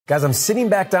Guys, I'm sitting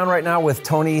back down right now with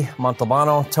Tony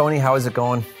Montalbano. Tony, how is it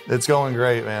going? It's going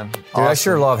great, man. Dude, awesome. I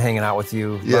sure love hanging out with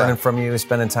you, learning from you,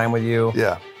 spending time with you.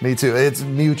 Yeah, me too. It's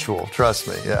mutual, trust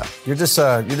me, yeah. You're just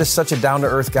such a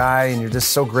down-to-earth guy, and you're just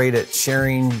so great at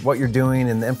sharing what you're doing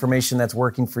and the information that's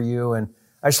working for you, and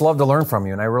I just love to learn from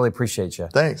you, and I really appreciate you.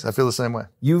 Thanks, I feel the same way.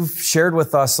 You've shared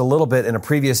with us a little bit in a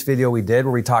previous video we did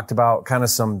where we talked about kind of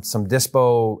some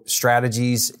dispo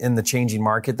strategies in the changing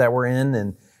market that we're in,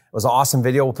 and it was an awesome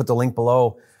video. We'll put the link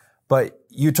below. But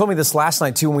you told me this last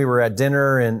night too when we were at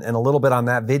dinner and a little bit on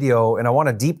that video. And I want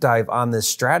to deep dive on this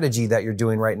strategy that you're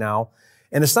doing right now.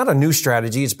 And it's not a new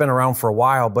strategy. It's been around for a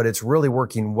while, but it's really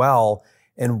working well.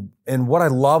 And what I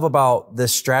love about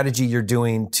this strategy you're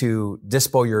doing to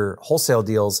dispo your wholesale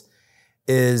deals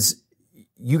is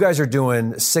you guys are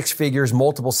doing six figures,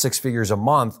 multiple six figures a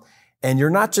month. And you're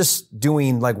not just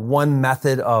doing like one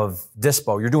method of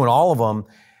dispo. You're doing all of them.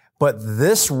 But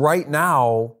this right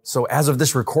now, so as of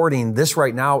this recording, this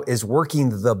right now is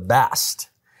working the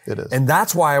best. It is. And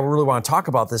that's why I really want to talk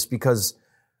about this, because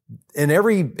in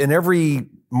every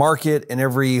market, in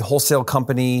every wholesale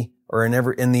company, or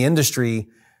in the industry,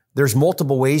 there's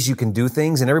multiple ways you can do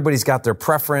things, and everybody's got their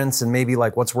preference and maybe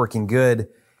like what's working good.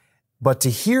 But to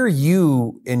hear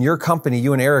you in your company,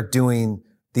 you and Eric doing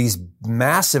these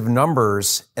massive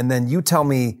numbers, and then you tell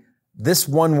me this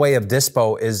one way of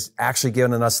dispo is actually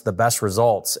giving us the best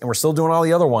results. And we're still doing all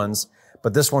the other ones,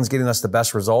 but this one's getting us the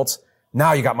best results.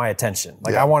 Now you got my attention.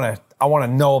 Like, yeah. I want to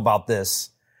know about this,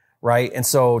 right? And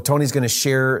so Tony's going to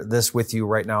share this with you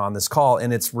right now on this call.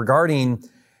 And it's regarding,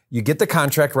 you get the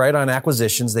contract right on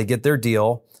acquisitions. They get their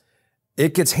deal.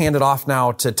 It gets handed off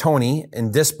now to Tony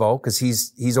in dispo because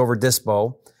he's over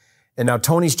dispo. And now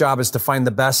Tony's job is to find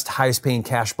the best, highest paying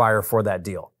cash buyer for that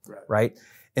deal, right?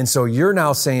 And so you're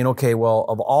now saying, okay, well,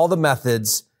 of all the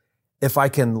methods, if I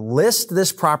can list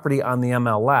this property on the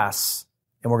MLS,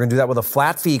 and we're going to do that with a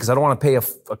flat fee because I don't want to pay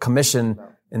a commission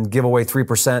and give away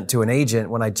 3% to an agent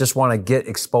when I just want to get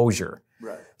exposure.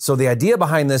 Right. So the idea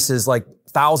behind this is like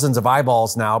thousands of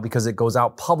eyeballs now because it goes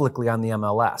out publicly on the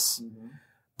MLS. Mm-hmm.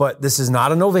 But this is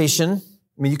not a novation.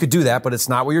 I mean, you could do that, but it's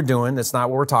not what you're doing. It's not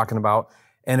what we're talking about.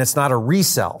 And it's not a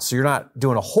resell. So you're not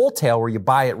doing a wholesale where you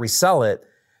buy it, resell it.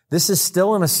 This is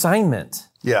still an assignment.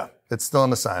 Yeah, it's still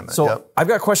an assignment. So I've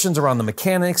got questions around the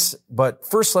mechanics, but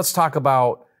first let's talk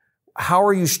about how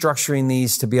are you structuring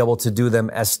these to be able to do them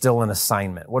as still an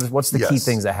assignment? What's the key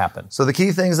things that happen? So the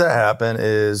key things that happen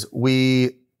is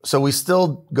we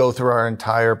still go through our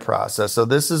entire process. So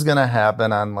this is going to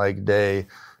happen on like day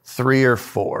 3 or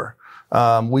 4.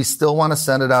 We still want to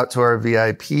send it out to our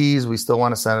VIPs. We still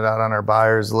want to send it out on our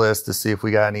buyers list to see if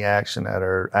we got any action at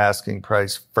our asking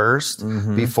price first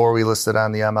before we list it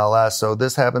on the MLS. So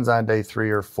this happens on day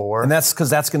 3 or 4. And that's because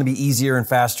that's going to be easier and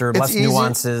faster, less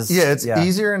nuances. Yeah, it's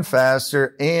easier and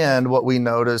faster. And what we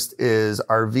noticed is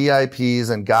our VIPs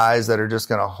and guys that are just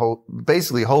going to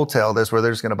basically wholesale this, where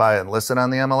they're just going to buy it and list it on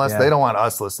the MLS. They don't want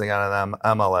us listing on an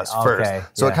MLS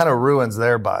first. So it kind of ruins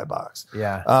their buy box.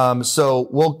 Yeah. So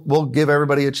we'll give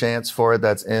everybody a chance for it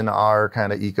that's in our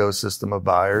kind of ecosystem of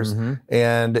buyers.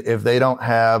 And if they don't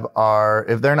have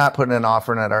if they're not putting an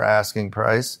offer in at our asking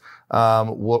price,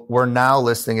 we're now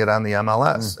listing it on the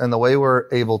MLS. And the way we're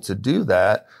able to do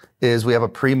that is we have a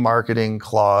pre-marketing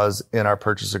clause in our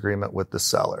purchase agreement with the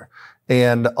seller.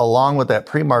 And along with that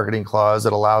pre-marketing clause,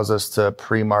 it allows us to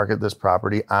pre-market this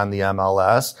property on the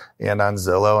MLS and on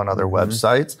Zillow and other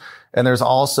websites. And there's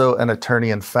also an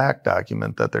attorney-in-fact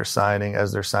document that they're signing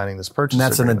as they're signing this purchase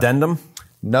agreement. And that's an addendum?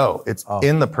 No, it's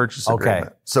in the purchase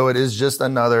agreement. So it is just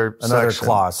another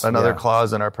clause. Another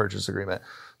clause in our purchase agreement.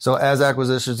 So as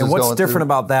acquisitions and what's different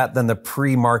about that than the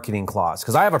pre-marketing clause?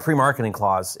 Because I have a pre-marketing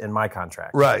clause in my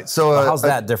contract. Right. So how's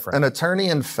that different? An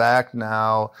attorney-in-fact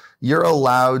now, you're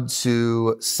allowed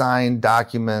to sign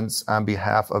documents on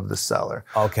behalf of the seller.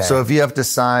 Okay. So if you have to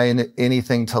sign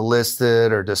anything to list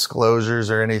it or disclosures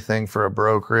or anything for a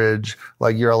brokerage,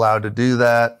 like you're allowed to do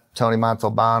that. Tony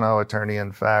Montalbano,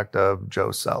 attorney-in-fact of Joe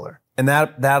Seller. And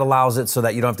that allows it so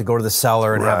that you don't have to go to the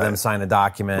seller and have them sign a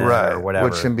document or whatever.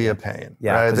 Which can be a pain.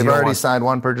 Yeah, right? They've already signed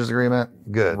one purchase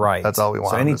agreement. Good. Right. That's all we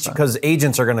want. So because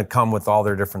agents are going to come with all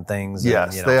their different things.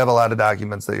 Yes, they have a lot of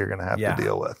documents that you're going to have to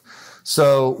deal with.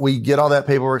 So we get all that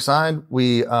paperwork signed.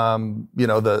 We,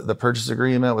 the purchase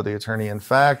agreement with the attorney in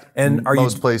fact, and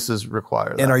most places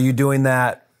require that. And are you doing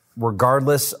that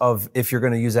regardless of if you're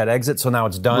going to use that exit. So now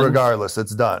it's done. Regardless,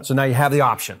 it's done. So now you have the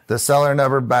option. The seller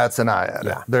never bats an eye at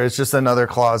it. There's just another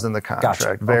clause in the contract.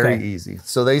 Gotcha. Very easy.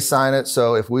 So they sign it.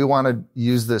 So if we want to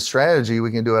use this strategy,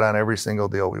 we can do it on every single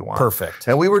deal we want. Perfect.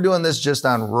 And we were doing this just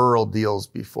on rural deals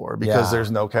before because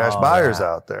there's no cash buyers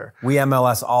out there. We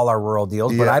MLS all our rural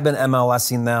deals, but I've been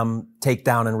MLSing them, take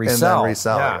down and resell. And then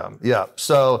reselling them. Yeah.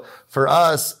 So for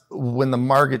us, when the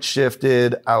market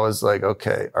shifted, I was like,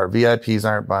 okay, our VIPs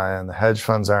aren't buying, the hedge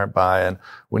funds aren't buying.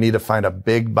 We need to find a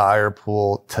big buyer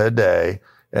pool today.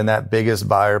 And that biggest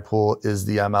buyer pool is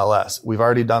the MLS. We've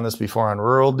already done this before on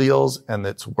rural deals and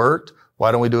it's worked.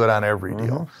 Why don't we do it on every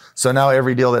deal? So now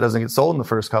every deal that doesn't get sold in the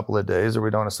first couple of days, or we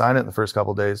don't assign it in the first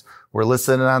couple of days, we're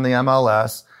listed it on the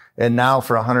MLS. And now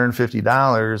for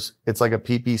 $150, it's like a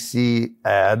PPC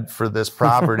ad for this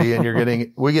property.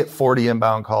 And we get 40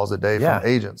 inbound calls a day from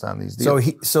agents on these deals.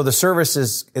 So the service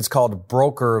it's called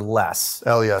Brokerless.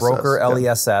 LESS. Broker,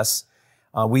 LESS.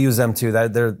 We use them too.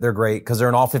 They're great because they're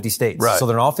in all 50 states. Right. So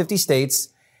they're in all 50 states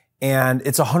and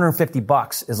it's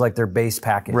 $150 is like their base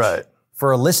package. Right.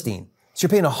 For a listing. So you're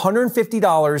paying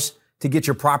 $150 to get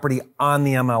your property on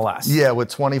the MLS. Yeah, with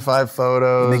 25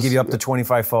 photos. And they give you up to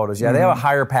 25 photos. Yeah, they have a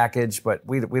higher package, but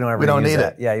we don't ever We don't use need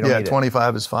that. it. Yeah, you don't need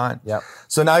 25 is fine. Yep.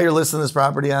 So now you're listing this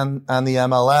property on the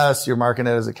MLS. You're marking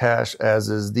it as a cash as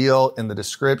is deal. In the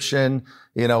description,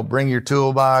 bring your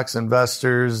toolbox,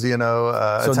 investors, So attention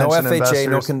no FHA,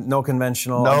 investors. no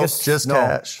conventional. Nope, just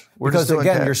cash. Because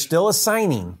again, you're still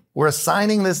assigning. We're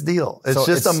assigning this deal. It's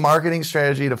just a marketing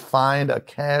strategy to find a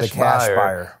cash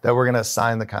buyer that we're going to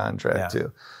assign the contract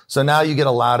to. So now you get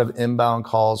a lot of inbound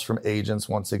calls from agents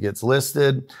once it gets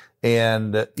listed.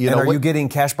 And, are you getting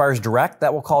cash buyers direct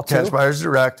that will call too? Cash buyers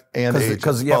direct and agents.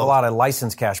 Because you have a lot of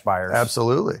licensed cash buyers.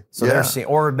 Absolutely. So they're seeing,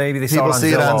 or maybe they People see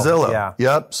it on Zillow. Yeah.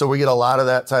 Yep. So we get a lot of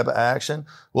that type of action.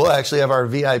 We'll actually have our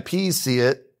VIPs see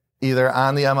it either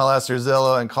on the MLS or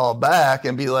Zillow and call back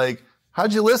and be like,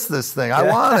 how'd you list this thing? I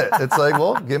want it. It's like,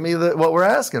 well, give me what we're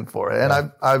asking for it.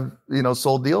 And I've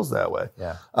sold deals that way.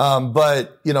 Yeah.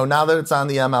 But now that it's on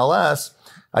the MLS,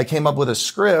 I came up with a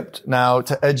script now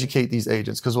to educate these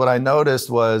agents. Cause what I noticed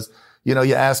was, you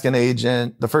ask an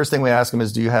agent, the first thing we ask them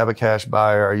is, do you have a cash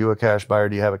buyer? Are you a cash buyer?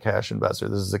 Do you have a cash investor?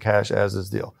 This is a cash as is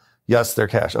deal. Yes, they're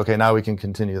cash. Okay. Now we can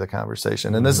continue the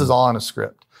conversation. And this is all on a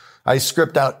script. I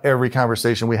script out every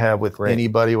conversation we have with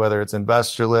anybody, whether it's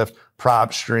Investor Lift,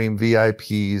 Prop Stream,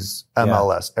 VIPs,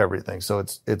 MLS, everything. So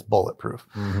it's bulletproof.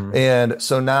 And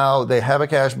so now they have a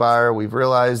cash buyer. We've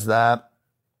realized that.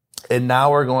 And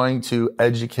now we're going to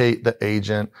educate the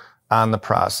agent on the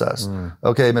process.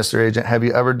 Okay, Mr. Agent, have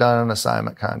you ever done an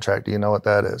assignment contract? Do you know what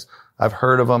that is? I've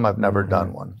heard of them. I've never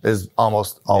done one is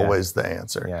almost always the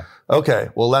answer. Yeah. Okay.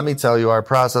 Well, let me tell you our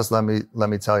process. Let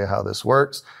me tell you how this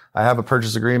works. I have a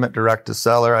purchase agreement direct to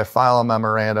seller. I file a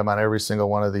memorandum on every single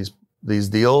one of these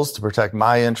deals to protect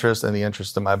my interest and the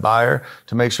interest of my buyer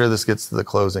to make sure this gets to the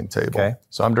closing table. Okay.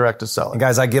 So I'm direct to seller. And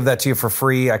guys, I give that to you for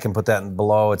free. I can put that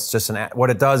below. It's just what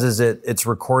it does is it's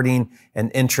recording an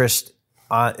interest.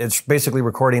 It's basically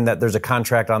recording that there's a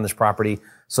contract on this property,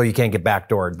 so you can't get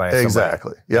backdoored by somebody.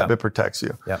 Exactly. Yep. It protects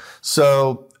you. Yep.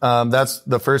 So that's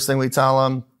the first thing we tell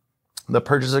them. The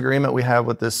purchase agreement we have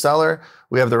with this seller,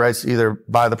 we have the rights to either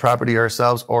buy the property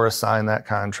ourselves or assign that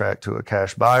contract to a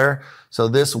cash buyer. So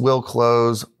this will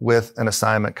close with an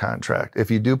assignment contract. If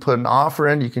you do put an offer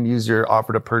in, you can use your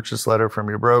offer to purchase letter from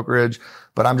your brokerage,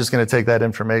 but I'm just going to take that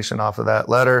information off of that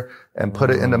letter and put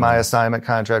it into my assignment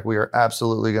contract. We are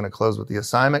absolutely going to close with the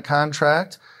assignment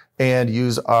contract and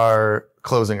use our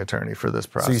closing attorney for this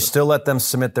process. So you still let them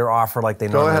submit their offer like they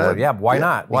normally would. Yeah, why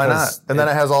not? Why not? And then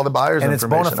it has all the buyer's and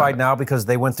information. it's bona fide now because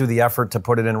they went through the effort to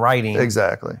put it in writing.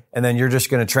 Exactly. And then you're just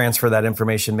going to transfer that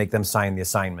information, make them sign the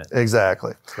assignment.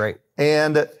 Exactly. Great.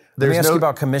 And let me ask you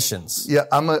about commissions. Yeah,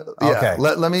 Okay.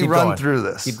 Let me run through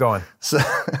this. Keep going.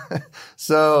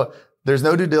 So there's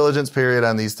no due diligence period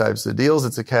on these types of deals.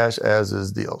 It's a cash as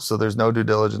is deal. So there's no due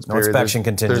diligence period. No inspection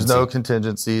contingency. There's no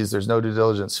contingencies. There's no due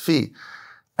diligence fee.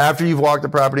 After you've walked the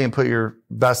property and put your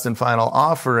best and final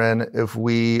offer in, if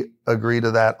we agree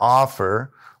to that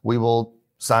offer, we will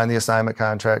sign the assignment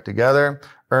contract together.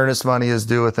 Earnest money is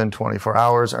due within 24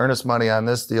 hours. Earnest money on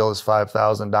this deal is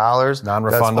 $5,000. Non-refundable?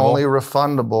 That's only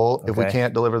refundable if we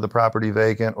can't deliver the property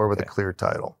vacant or with a clear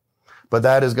title. But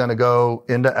that is going to go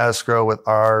into escrow with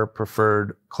our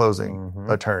preferred closing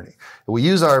attorney. We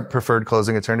use our preferred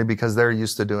closing attorney because they're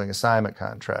used to doing assignment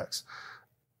contracts.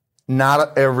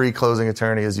 Not every closing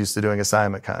attorney is used to doing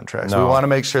assignment contracts. No. We want to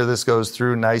make sure this goes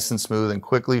through nice and smooth and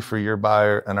quickly for your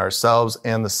buyer and ourselves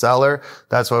and the seller.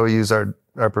 That's why we use our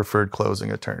preferred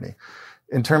closing attorney.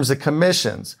 In terms of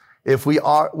commissions, if we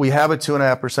have a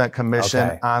 2.5%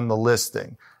 commission on the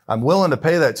listing, I'm willing to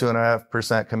pay that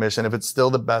 2.5% commission if it's still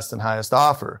the best and highest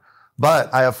offer.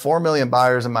 But I have 4 million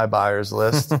buyers in my buyers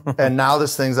list. And now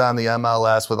this thing's on the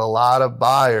MLS with a lot of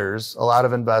buyers, a lot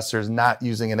of investors not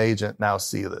using an agent now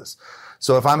see this.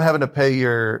 So if I'm having to pay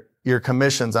your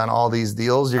commissions on all these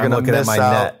deals, you're going to miss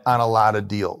out on a lot of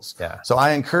deals. Yeah. So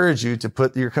I encourage you to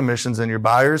put your commissions in your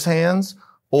buyers' hands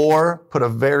or put a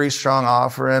very strong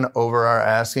offer in over our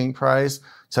asking price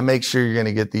to make sure you're going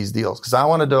to get these deals. Because I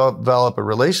want to develop a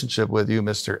relationship with you,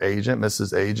 Mr. Agent,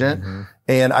 Mrs. Agent,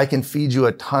 and I can feed you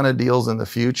a ton of deals in the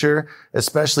future,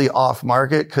 especially off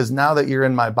market. Because now that you're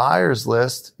in my buyers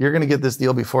list, you're going to get this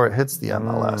deal before it hits the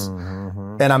MLS.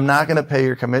 And I'm not going to pay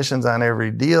your commissions on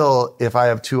every deal if I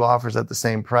have 2 offers at the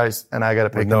same price and I got to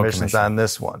pay commissions on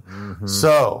this one.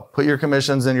 So put your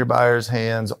commissions in your buyer's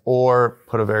hands or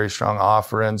put a very strong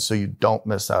offer in so you don't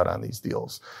miss out on these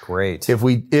deals. Great. If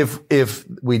we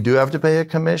do have to pay a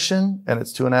commission and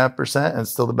it's 2.5% and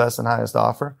it's still the best and highest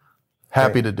offer,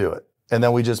 happy to do it. And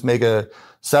then we just make a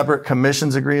separate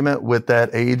commissions agreement with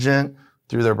that agent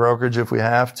through their brokerage if we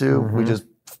have to. We just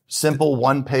simple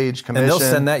 1-page commission. And they'll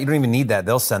send that. You don't even need that.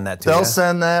 They'll send that to you. They'll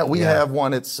send that. We have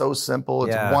one. It's so simple.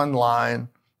 It's one line.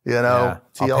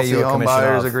 TLC Home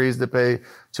Buyers agrees to pay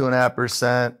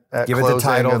 2.5% at give it the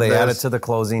title. They add it to the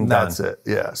closing. That's it.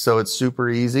 Yeah. So it's super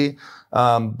easy.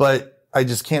 But I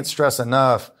just can't stress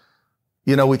enough.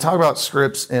 We talk about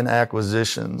scripts in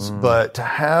acquisitions, but to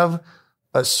have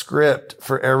a script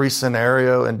for every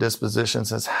scenario and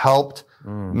dispositions has helped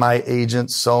my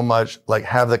agents so much, like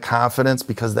have the confidence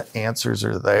because the answers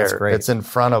are there. That's great. It's in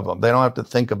front of them. They don't have to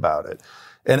think about it.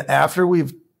 And after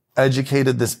we've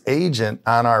educated this agent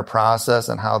on our process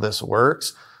and how this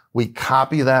works, we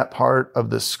copy that part of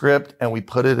the script and we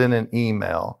put it in an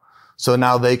email. So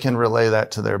now they can relay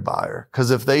that to their buyer.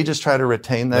 Because if they just try to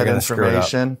retain that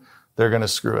information, they're going to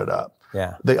screw it up.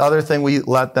 Yeah. The other thing we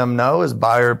let them know is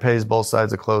buyer pays both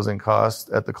sides of closing costs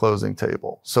at the closing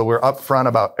table. So we're upfront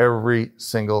about every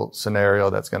single scenario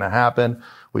that's going to happen.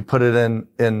 We put it in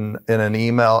an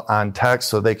email on text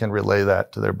so they can relay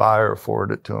that to their buyer or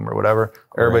forward it to them or whatever.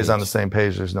 Great. Everybody's on the same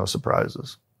page. There's no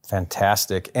surprises.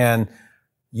 Fantastic. And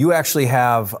you actually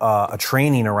have a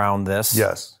training around this.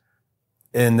 Yes.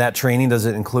 In that training, does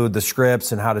it include the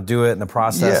scripts and how to do it and the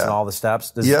process and all the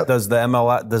steps? Does the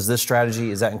MLS, does this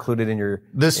strategy, is that included in your?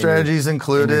 This strategy is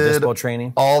included. In your dispo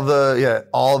training? All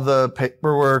the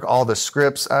paperwork, all the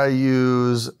scripts I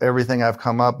use, everything I've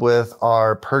come up with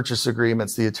are purchase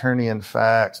agreements, the attorney in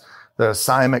facts, the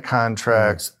assignment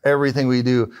contracts, everything we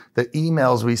do, the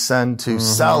emails we send to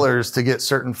sellers to get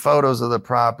certain photos of the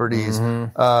properties,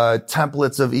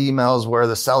 templates of emails where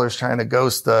the seller's trying to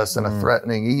ghost us in a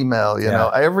threatening email, you know,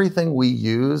 everything we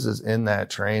use is in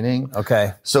that training.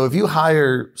 Okay. So if you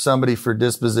hire somebody for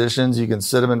dispositions, you can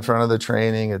sit them in front of the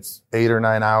training. It's 8 or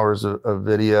 9 hours of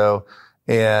video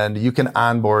and you can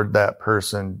onboard that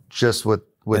person just with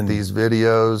these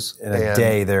videos. In a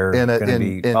day, they're going to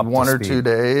be in 1 or 2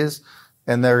 days,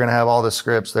 and they're going to have all the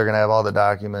scripts, they're going to have all the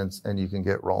documents, and you can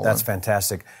get rolling. That's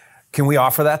fantastic. Can we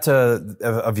offer that to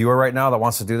a viewer right now that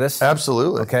wants to do this?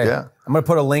 Absolutely. Okay. Yeah. I'm going to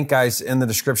put a link, guys, in the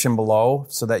description below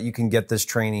so that you can get this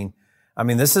training. I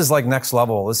mean, this is like next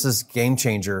level. This is game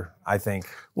changer, I think.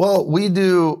 Well, we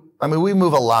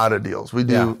move a lot of deals. We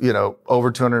do,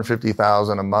 over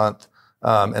 $250,000 a month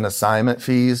in assignment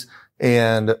fees.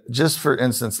 And just for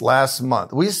instance, last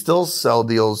month, we still sell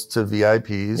deals to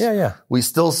VIPs. Yeah. We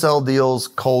still sell deals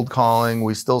cold calling.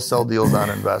 We still sell deals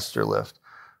on Investor Lift.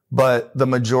 But the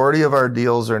majority of our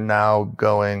deals are now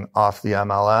going off the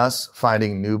MLS,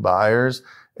 finding new buyers.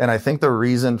 And I think the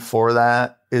reason for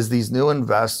that is these new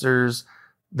investors,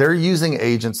 they're using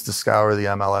agents to scour the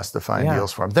MLS to find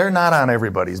deals for them. They're not on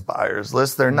everybody's buyers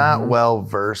list. They're not well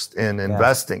versed in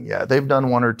investing yet. They've done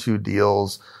 1 or 2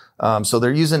 deals. So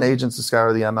they're using agents to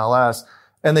scour the MLS,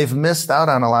 and they've missed out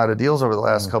on a lot of deals over the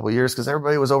last couple of years because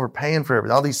everybody was overpaying for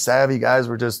everything. All these savvy guys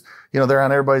were just, they're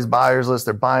on everybody's buyers list.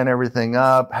 They're buying everything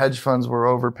up. Hedge funds were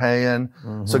overpaying.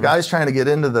 So guys trying to get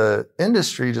into the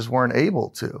industry just weren't able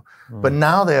to. But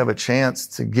now they have a chance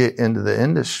to get into the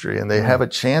industry and they have a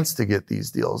chance to get these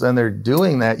deals. And they're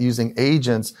doing that using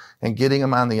agents and getting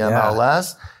them on the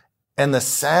MLS. And the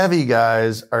savvy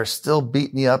guys are still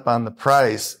beating you up on the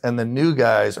price, and the new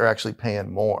guys are actually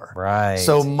paying more. Right.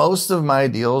 So most of my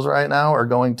deals right now are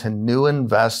going to new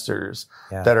investors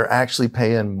that are actually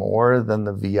paying more than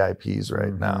the VIPs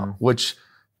right now, which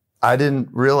I didn't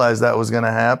realize that was going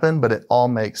to happen, but it all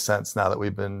makes sense now that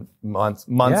we've been months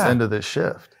into this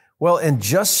shift. Well, and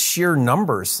just sheer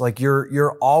numbers, like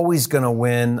you're always going to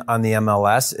win on the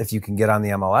MLS if you can get on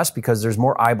the MLS because there's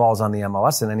more eyeballs on the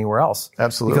MLS than anywhere else.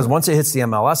 Absolutely. Because once it hits the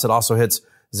MLS, it also hits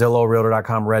Zillow,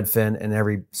 Realtor.com, Redfin,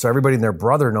 and so everybody and their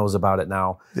brother knows about it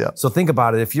now. Yeah. So think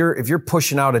about it. If you're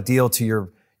pushing out a deal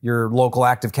to your local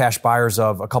active cash buyers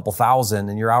of a couple thousand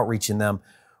and you're outreaching them,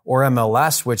 or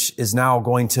MLS, which is now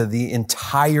going to the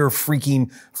entire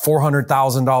freaking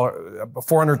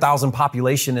 400,000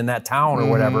 population in that town or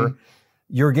whatever,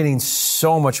 you're getting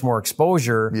so much more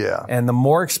exposure. Yeah. And the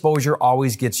more exposure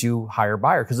always gets you higher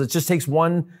buyer because it just takes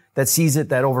one that sees it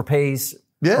that overpays.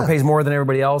 Yeah. Or pays more than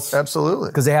everybody else. Absolutely.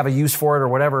 Because they have a use for it or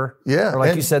whatever. Yeah. Or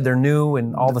like you said, they're new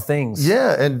and all the things.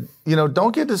 Yeah. And,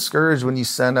 don't get discouraged when you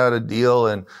send out a deal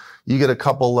and you get a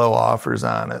couple low offers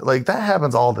on it. Like that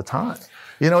happens all the time.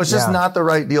 It's just not the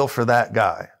right deal for that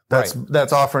guy.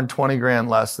 That's offering 20 grand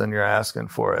less than you're asking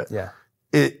for it. Yeah.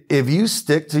 If you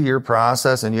stick to your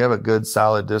process and you have a good,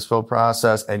 solid dispo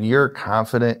process and you're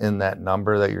confident in that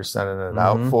number that you're sending it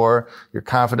out for, you're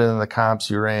confident in the comps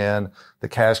you ran, the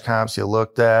cash comps you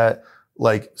looked at,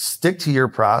 like stick to your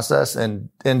process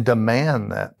and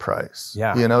demand that price.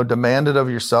 Yeah. Demand it of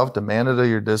yourself, demand it of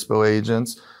your dispo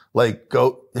agents. Like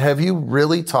have you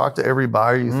really talked to every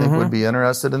buyer you think would be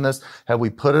interested in this? Have we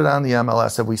put it on the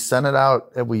MLS? Have we sent it out?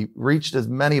 Have we reached as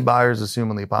many buyers as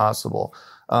humanly possible?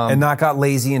 And not got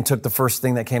lazy and took the first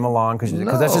thing that came along because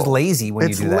that's just lazy when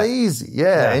you do that. It's lazy,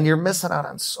 yeah. And you're missing out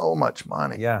on so much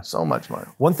money. Yeah. So much money.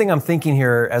 One thing I'm thinking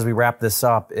here as we wrap this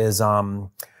up is,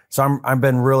 I've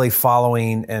been really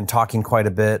following and talking quite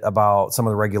a bit about some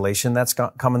of the regulation that's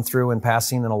coming through and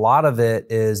passing. And a lot of it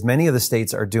is many of the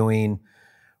states are doing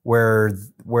where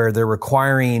they're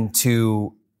requiring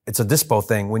it's a dispo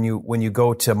thing when you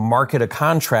go to market a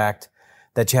contract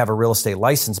that you have a real estate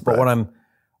license. But what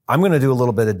I'm going to do a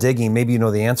little bit of digging. Maybe you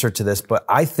know the answer to this, but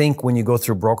I think when you go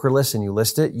through broker list and you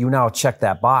list it, you now check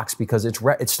that box because it's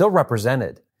still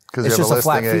represented. Because it's just a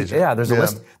flat fee. Yeah, there's a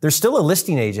list. There's still a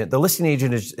listing agent. The listing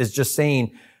agent is just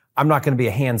saying, I'm not going to be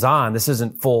a hands-on. This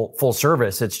isn't full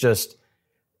service.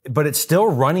 But it's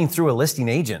still running through a listing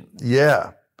agent.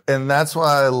 Yeah. And that's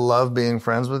why I love being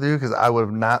friends with you because I would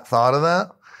have not thought of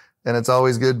that. And it's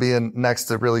always good being next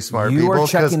to really smart people. You are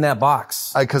checking that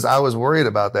box. Because I was worried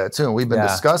about that too. And we've been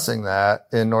discussing that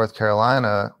in North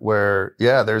Carolina where,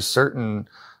 there's certain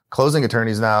closing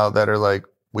attorneys now that are like,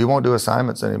 we won't do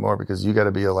assignments anymore because you got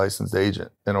to be a licensed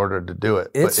agent in order to do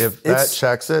it. But if that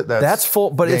checks it, that's full,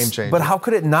 but game changing. But how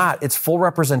could it not? It's full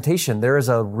representation. There is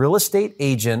a real estate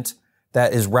agent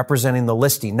that is representing the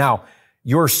listing. Now,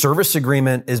 your service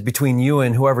agreement is between you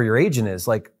and whoever your agent is,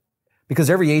 because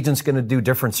every agent's going to do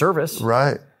different service.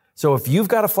 Right. So if you've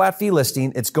got a flat fee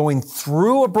listing, it's going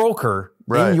through a broker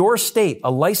in your state,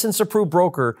 a license approved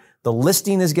broker. The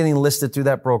listing is getting listed through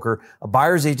that broker. A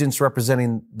buyer's agent's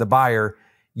representing the buyer.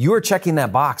 You are checking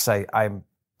that box. I'll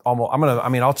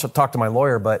talk to my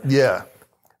lawyer, but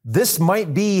this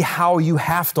might be how you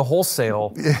have to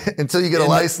wholesale until you get a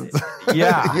license.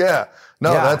 Yeah.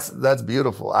 No, that's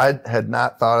beautiful. I had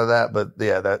not thought of that, but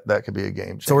that could be a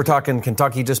game changer. So we're talking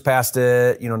Kentucky just passed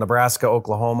it, Nebraska,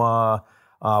 Oklahoma,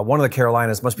 one of the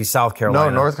Carolinas, must be South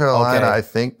Carolina. No, North Carolina, I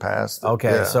think passed it.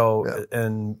 Okay.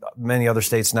 And many other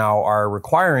states now are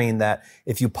requiring that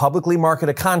if you publicly market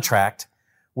a contract,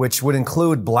 which would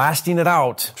include blasting it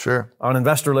out on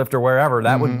Investor Lift or wherever,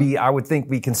 that would be, I would think,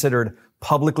 be considered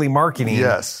publicly marketing.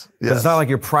 Yes. It's not like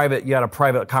you had a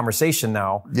private conversation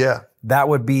now. Yeah. That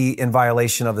would be in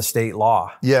violation of the state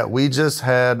law. Yeah. We just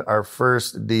had our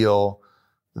first deal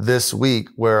this week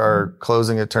where our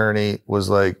closing attorney was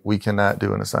like, we cannot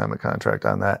do an assignment contract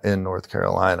on that in North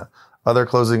Carolina. Other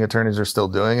closing attorneys are still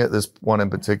doing it. This one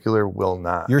in particular will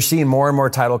not. You're seeing more and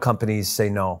more title companies say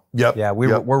no. Yep. Yeah.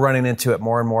 We're running into it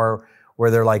more and more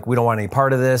where they're like, we don't want any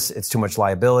part of this. It's too much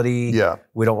liability. Yeah.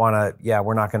 We don't want to,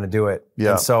 we're not going to do it.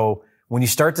 Yeah. And so when you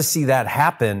start to see that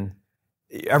happen,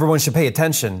 everyone should pay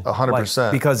attention.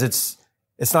 100%. Because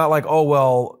it's not like, oh,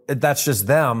 well, that's just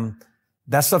them.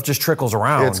 That stuff just trickles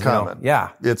around. It's coming. Yeah.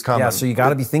 It's coming. Yeah. So you got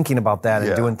to be thinking about that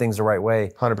and doing things the right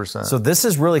way. 100%. So this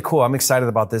is really cool. I'm excited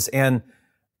about this. And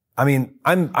I mean,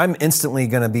 I'm instantly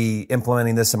going to be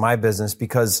implementing this in my business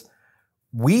because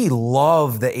we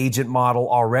love the agent model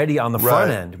already on the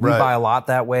front end. We buy a lot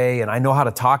that way, and I know how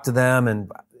to talk to them.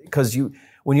 And because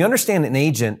when you understand an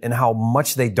agent and how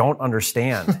much they don't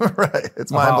understand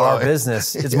it's mind blowing. Our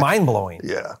business, it's mind blowing.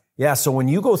 Yeah. Yeah. So when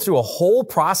you go through a whole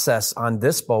process on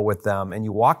Dispo with them and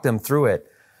you walk them through it,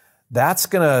 that's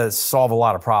going to solve a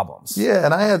lot of problems. Yeah.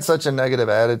 And I had such a negative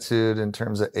attitude in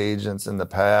terms of agents in the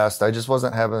past. I just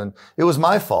wasn't it was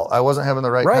my fault. I wasn't having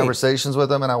the right conversations with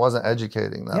them and I wasn't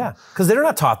educating them. Yeah. Because they're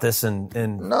not taught this in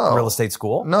real estate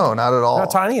school. No, not at all. They're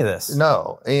not taught any of this.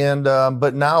 No. And,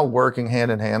 but now working hand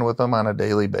in hand with them on a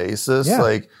daily basis,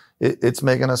 like, it's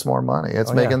making us more money.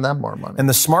 It's making them more money. And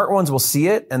the smart ones will see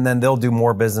it, and then they'll do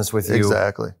more business with you.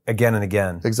 Exactly. Again and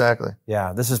again. Exactly.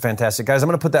 Yeah, this is fantastic. Guys, I'm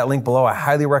going to put that link below. I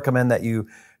highly recommend that you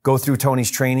go through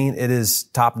Tony's training. It is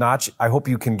top notch. I hope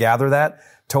you can gather that.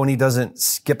 Tony doesn't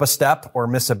skip a step or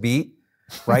miss a beat,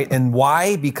 right? And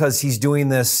why? Because he's doing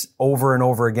this over and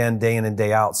over again, day in and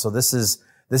day out. So this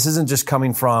isn't just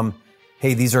coming from,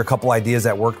 hey, these are a couple ideas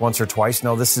that worked once or twice.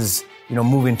 No, this is,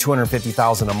 moving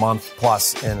 $250,000 a month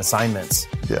plus in assignments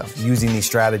using these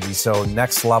strategies. So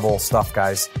next level stuff,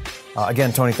 guys.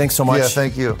 Again, Tony, thanks so much. Yeah,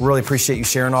 thank you. Really appreciate you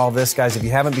sharing all of this. Guys, if you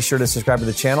haven't, be sure to subscribe to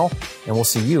the channel, and we'll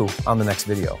see you on the next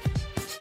video.